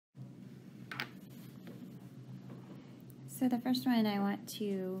So the first one, I want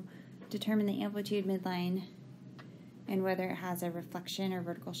to determine the amplitude midline and whether it has a reflection or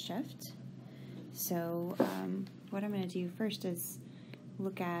vertical shift. So what I'm going to do first is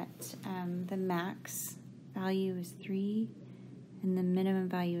look at the max value is 3 and the minimum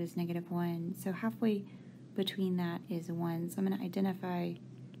value is -1. So halfway between that is 1. So I'm going to identify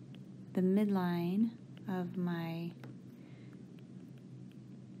the midline of my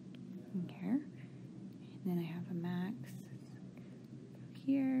here. And then I have a max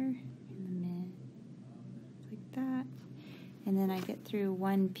here and the mid like that. And then I get through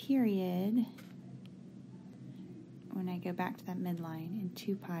one period when I go back to that midline in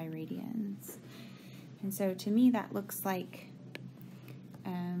 2 pi radians. And so to me that looks like,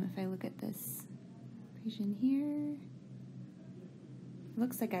 if I look at this equation here, it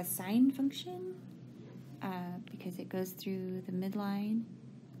looks like a sine function because it goes through the midline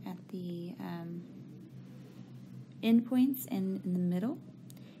at the endpoints and in the middle.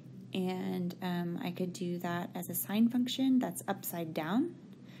 And I could do that as a sine function that's upside down.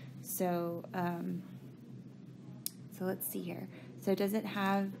 So so let's see here. So does it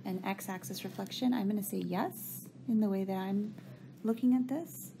have an x-axis reflection? I'm going to say yes in the way that I'm looking at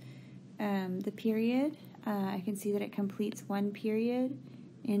this. The period, I can see that it completes one period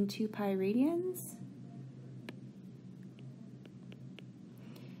in 2 pi radians.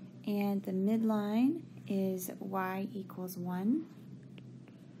 And the midline is y equals 1.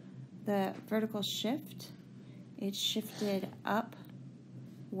 The vertical shift, it's shifted up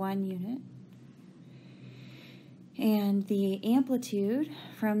 1 unit. And the amplitude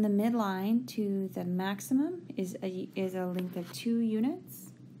from the midline to the maximum is a length of 2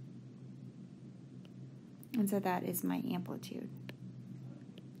 units. And so that is my amplitude.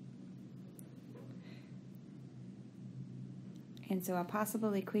 And so a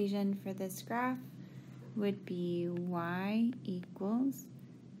possible equation for this graph would be y equals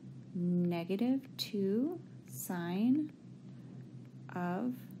 -2 sine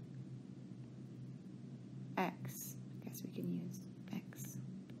of x. I guess we can use x.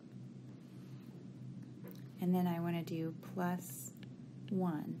 And then I want to do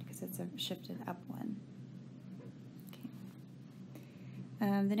 +1 because it's a shifted up 1. Okay.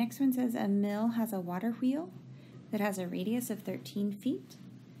 The next one says a mill has a water wheel that has a radius of 13 feet.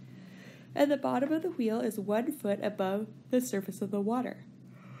 And the bottom of the wheel is 1 foot above the surface of the water.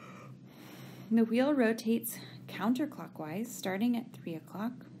 The wheel rotates counterclockwise starting at 3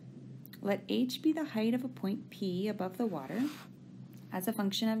 o'clock. Let h be the height of a point P above the water as a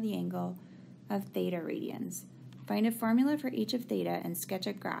function of the angle of theta radians. Find a formula for h of theta and sketch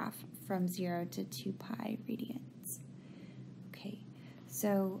a graph from 0 to 2 pi radians. Okay,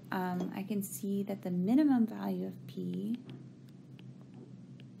 so I can see that the minimum value of P,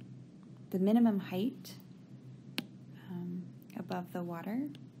 the minimum height above the water,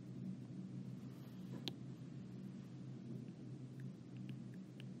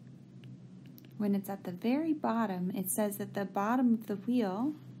 when it's at the very bottom, it says that the bottom of the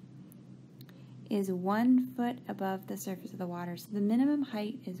wheel is 1 foot above the surface of the water. So the minimum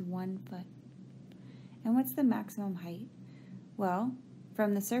height is 1 foot. And what's the maximum height? Well,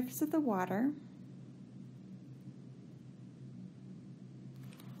 from the surface of the water,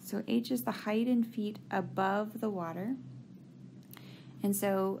 so h is the height in feet above the water. And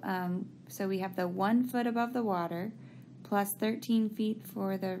so, so we have the 1 foot above the water plus 13 feet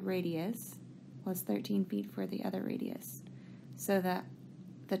for the radius, plus 13 feet for the other radius. So the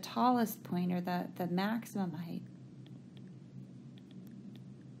tallest point, or the maximum height,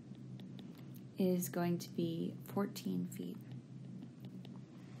 is going to be 14 feet.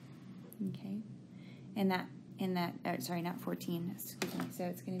 Okay, and sorry, not 14, excuse me. So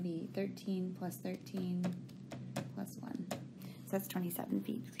it's going to be 13 plus 13 plus 1. So that's 27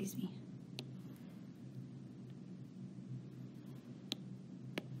 feet, excuse me.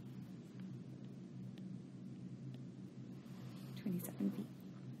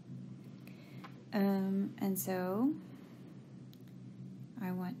 And so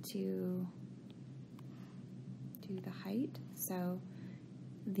I want to do the height. So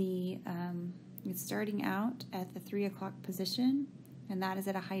the it's starting out at the 3 o'clock position, and that is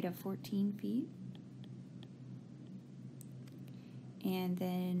at a height of 14 feet. And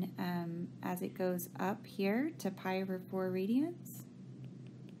then as it goes up here to pi over 4 radians,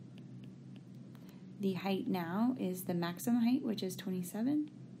 the height now is the maximum height, which is 27.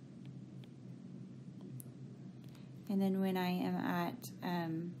 And then when I am at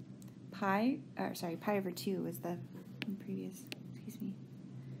pi over 2 was the previous, excuse me,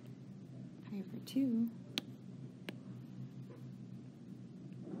 pi over 2.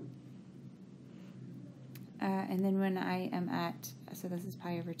 And then when I am at, so this is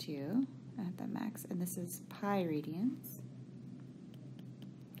pi over 2 at the max, and this is pi radians.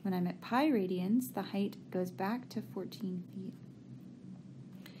 When I'm at pi radians, the height goes back to 14 feet.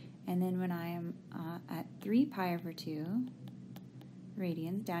 And then when I am at 3 pi over 2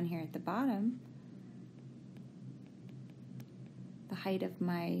 radians, down here at the bottom, the height of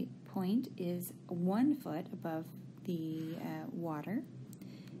my point is 1 foot above the water.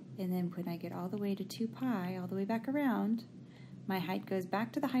 And then when I get all the way to 2 pi, all the way back around, my height goes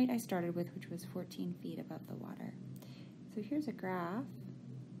back to the height I started with, which was 14 feet above the water. So here's a graph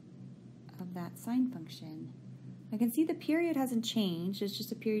of that sine function. I can see the period hasn't changed. It's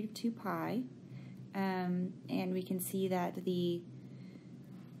just a period of 2 pi. And we can see that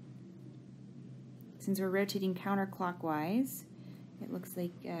since we're rotating counterclockwise, it looks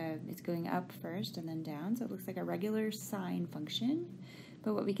like it's going up first and then down. So it looks like a regular sine function.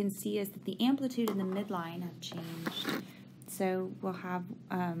 But what we can see is that the amplitude and the midline have changed. So we'll have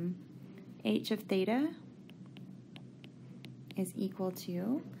h of theta is equal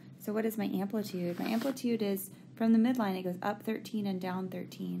to, so what is my amplitude? My amplitude is, from the midline, it goes up 13 and down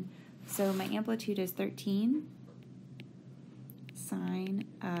 13. So my amplitude is 13 sine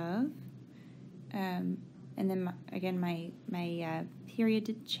of, and then again my period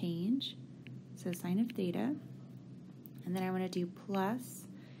did change, so sine of theta. And then I want to do plus,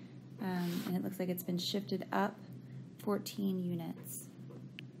 and it looks like it's been shifted up 14 units.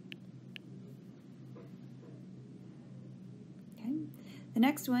 Okay. The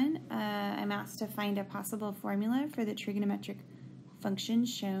next one, I'm asked to find a possible formula for the trigonometric function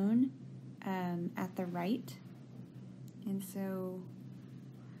shown at the right. And so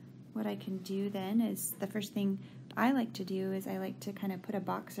what I can do then is, the first thing I like to do is I like to kind of put a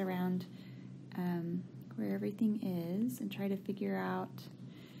box around where everything is and try to figure out,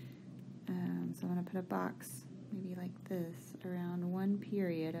 so I'm going to put a box maybe like this around one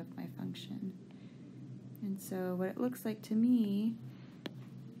period of my function. And so what it looks like to me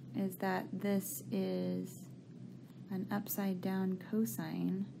is that this is an upside down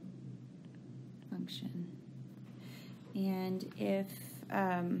cosine function. And if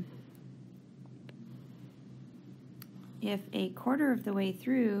a quarter of the way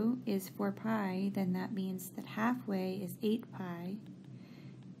through is 4 pi, then that means that halfway is 8 pi,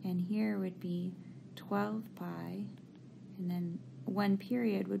 and here would be 12 pi, and then one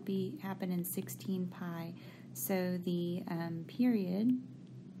period would happen in 16 pi. So the period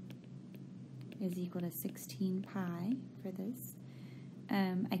is equal to 16 pi for this.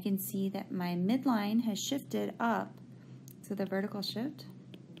 I can see that my midline has shifted up, so the vertical shift.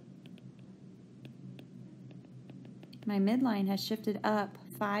 My midline has shifted up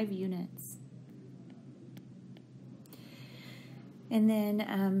 5 units. And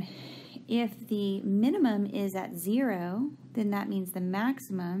then if the minimum is at 0, then that means the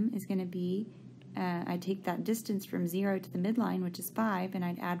maximum is going to be, I take that distance from 0 to the midline, which is 5, and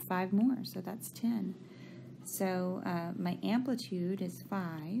I'd add 5 more, so that's 10. So my amplitude is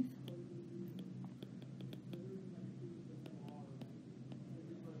 5.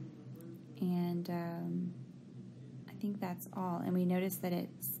 And I think that's all. And we notice that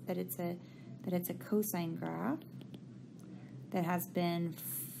it's a cosine graph that has been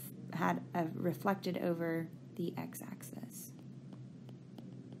reflected over the x-axis.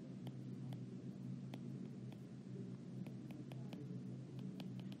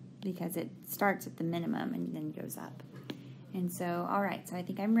 Because it starts at the minimum and then goes up. And so, all right, so I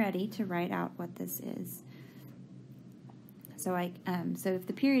think I'm ready to write out what this is. So so if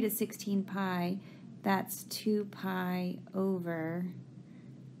the period is 16 pi, that's 2 pi over,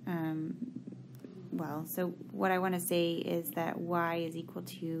 so what I want to say is that y is equal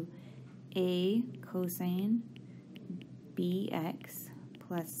to a cosine bx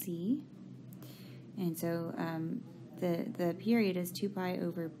plus c. And so the period is 2 pi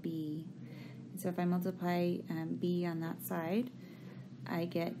over b. And so if I multiply b on that side, I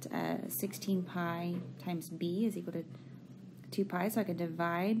get 16 pi times b is equal to 2 pi, so I can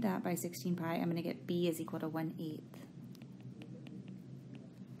divide that by 16 pi. I'm going to get b is equal to 1/8. Okay.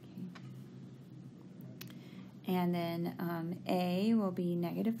 And then a will be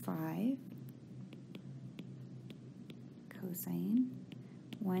 -5 cosine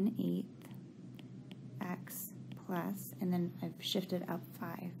 1/8 x plus, and then I've shifted up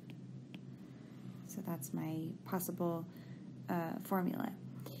 5. So that's my possible formula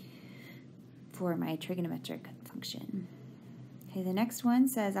for my trigonometric function. Okay, the next one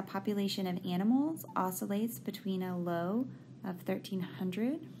says a population of animals oscillates between a low of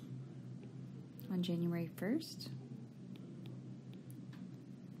 1,300 on January 1st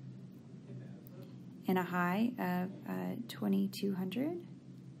and a high of 2,200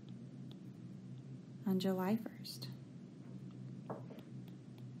 on July 1st.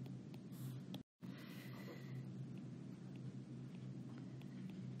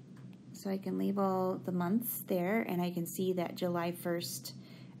 So I can label the months there, and I can see that July 1st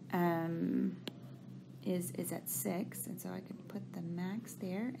is at 6, and so I can put the max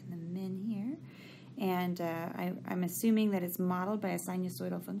there and the min here. And I'm assuming that it's modeled by a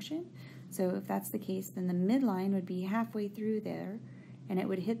sinusoidal function. So if that's the case, then the midline would be halfway through there, and it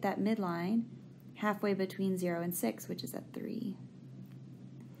would hit that midline halfway between 0 and 6, which is at 3.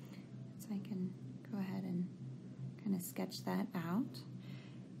 So I can go ahead and kind of sketch that out.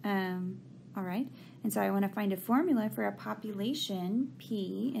 All right, and so I want to find a formula for a population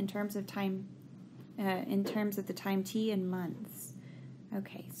P in terms of time, in terms of the time T in months.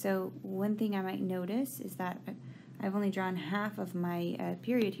 Okay, so one thing I might notice is that I've only drawn half of my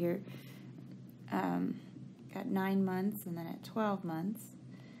period here, at 9 months and then at 12 months.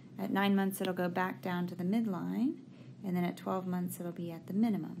 At 9 months it'll go back down to the midline, and then at 12 months it'll be at the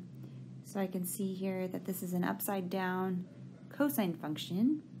minimum. So I can see here that this is an upside down cosine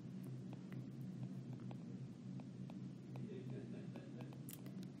function.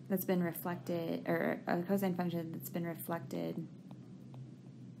 That's been reflected, or a cosine function that's been reflected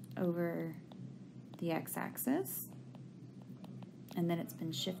over the x-axis, and then it's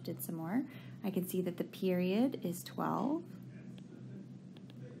been shifted some more. I can see that the period is 12,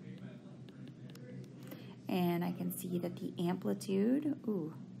 and I can see that the amplitude,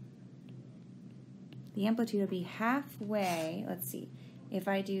 the amplitude will be halfway. Let's see, if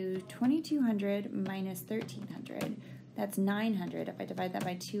I do 2,200 minus 1,300, that's 900. If I divide that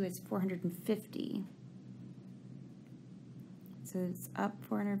by 2, it's 450. So it's up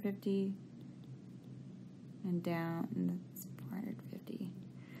 450 and down, and it's 450.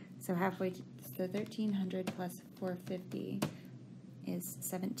 So halfway, so 1,300 plus 450 is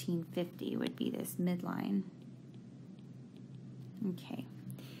 1,750 would be this midline. Okay,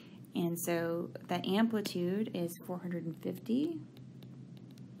 and so the amplitude is 450,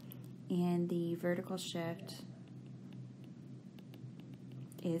 and the vertical shift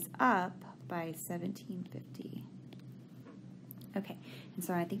is up by 1,750. Okay, and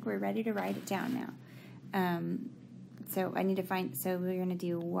so I think we're ready to write it down now. So I need to find, so we're going to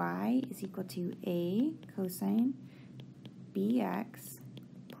do y is equal to a cosine bx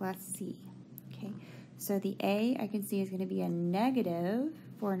plus c. Okay, so the a I can see is going to be a negative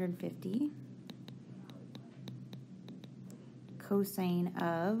 450 cosine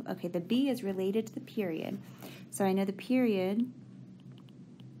of, okay, the b is related to the period. So I know the period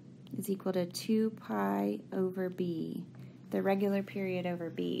is equal to 2 pi over b, the regular period over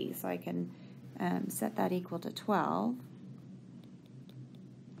b. So I can set that equal to 12.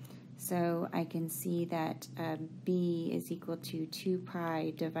 So I can see that b is equal to 2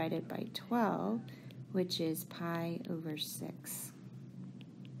 pi divided by 12, which is pi over 6.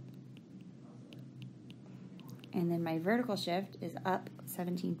 And then my vertical shift is up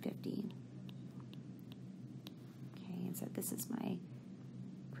 1,750. Okay, and so this is my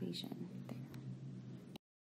equation.